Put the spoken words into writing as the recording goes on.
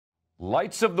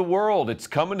Lights of the World, it's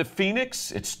coming to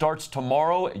Phoenix. It starts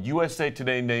tomorrow. USA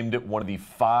Today named it one of the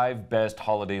 5 best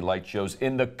holiday light shows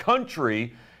in the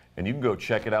country. And you can go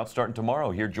check it out starting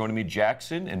tomorrow. Here joining me,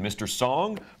 Jackson and Mr.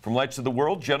 Song from Lights of the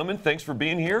World. Gentlemen, thanks for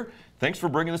being here. Thanks for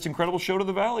bringing this incredible show to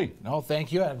the Valley. No,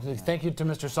 thank you. Thank you to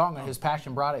Mr. Song. His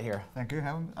passion brought it here. Thank you for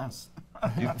having us.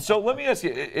 So let me ask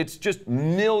you, it's just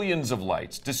millions of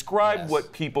lights. Describe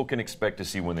what people can expect to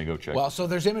see when they go check. Well, so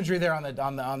there's imagery there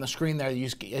on the screen there,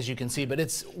 as you can see, but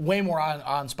it's way more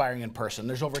awe-inspiring in person.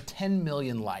 There's over 10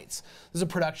 million lights. This is a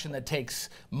production that takes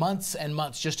months and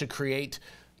months just to create.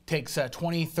 Takes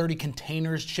 20, 30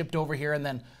 containers shipped over here, and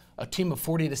then a team of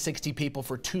 40 to 60 people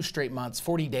for 2 straight months,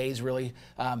 40 days really,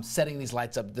 setting these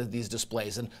lights up, these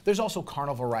displays. And there's also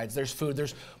carnival rides, there's food,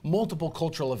 there's multiple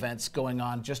cultural events going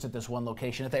on just at this one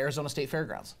location at the Arizona State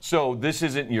Fairgrounds. So this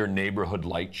isn't your neighborhood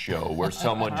light show where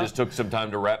someone just took some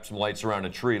time to wrap some lights around a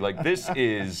tree. Like this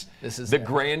is the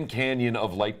Grand Canyon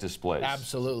of light displays.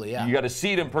 Absolutely, yeah. You got to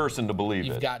see it in person to believe it.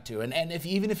 You've got to. And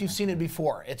even if you've seen it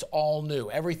before, it's all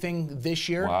new. Everything this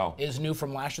year is new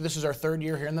from last year. This is our 3rd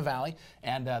year here in the Valley,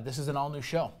 and this is an all-new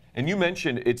show. And you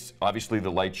mentioned it's obviously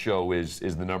the light show is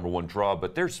the #1 draw,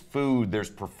 but there's food, there's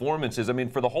performances. I mean,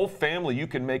 for the whole family, you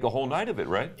can make a whole night of it,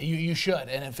 right? You should,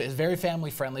 and it's very family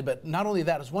friendly. But not only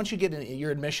that, is once you get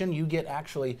your admission, you get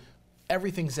actually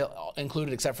everything's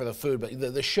included except for the food. But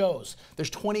the shows, there's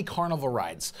 20 carnival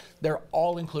rides. They're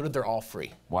all included. They're all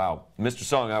free. Wow, Mr.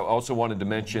 Song, I also wanted to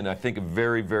mention, I think a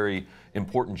very, very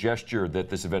important gesture that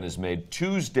this event has made.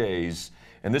 Tuesdays.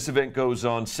 And this event goes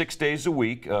on 6 days a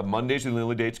week. Mondays are the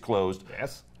only days closed.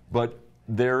 Yes. But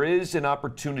there is an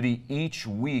opportunity each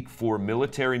week for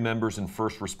military members and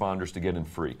first responders to get in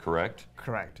free, correct?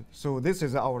 Correct. So this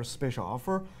is our special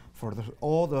offer for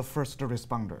all the first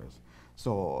responders.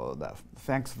 So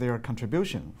thanks their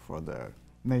contribution for the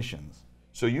nations.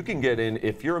 So you can get in,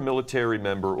 if you're a military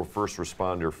member or first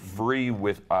responder, free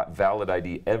with valid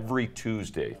ID every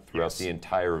Tuesday throughout the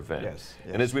entire event. Yes.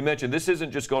 And as we mentioned, this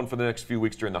isn't just going for the next few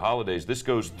weeks during the holidays. This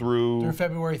goes through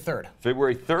February 3rd.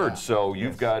 February 3rd. So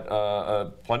you've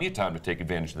got plenty of time to take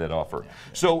advantage of that offer.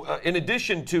 So in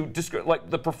addition to like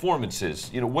the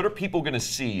performances, what are people going to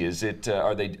see? Is it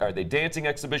are they dancing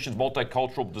exhibitions,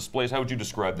 multicultural displays? How would you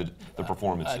describe the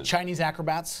performances? Chinese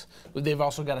acrobats. They've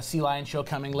also got a sea lion show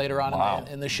coming later on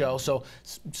in the show. So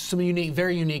some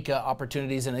very unique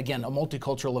opportunities, and again, a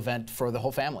multicultural event for the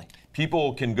whole family.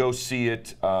 People can go see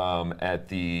it at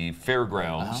the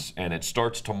fairgrounds, and it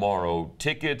starts tomorrow.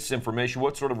 Tickets, information,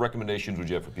 what sort of recommendations would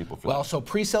you have for people for that? Well, so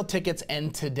pre-sale tickets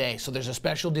end today. So there's a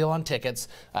special deal on tickets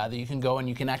that you can go and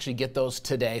you can actually get those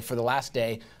today for the last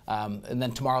day. And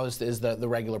then tomorrow is the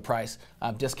regular price.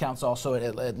 Discounts also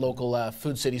at local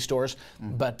Food City stores.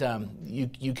 But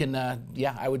you can,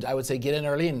 I would say get in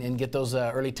early and get those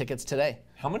early tickets today.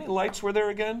 How many lights were there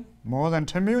again? More than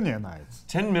 10 million lights.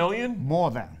 10 million?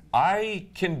 More than. I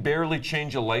can barely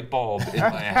change a light bulb in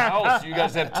my house. You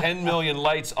guys have 10 million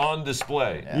lights on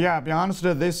display. Yeah, be honest,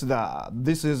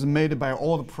 this is made by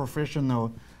all the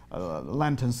professional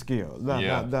lantern skill,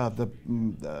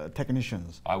 the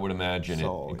technicians. I would imagine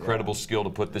incredible skill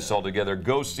to put this all together.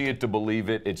 Go see it to believe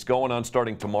it. It's going on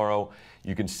starting tomorrow.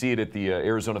 You can see it at the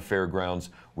Arizona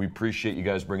Fairgrounds. We appreciate you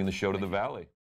guys bringing the show to the Valley.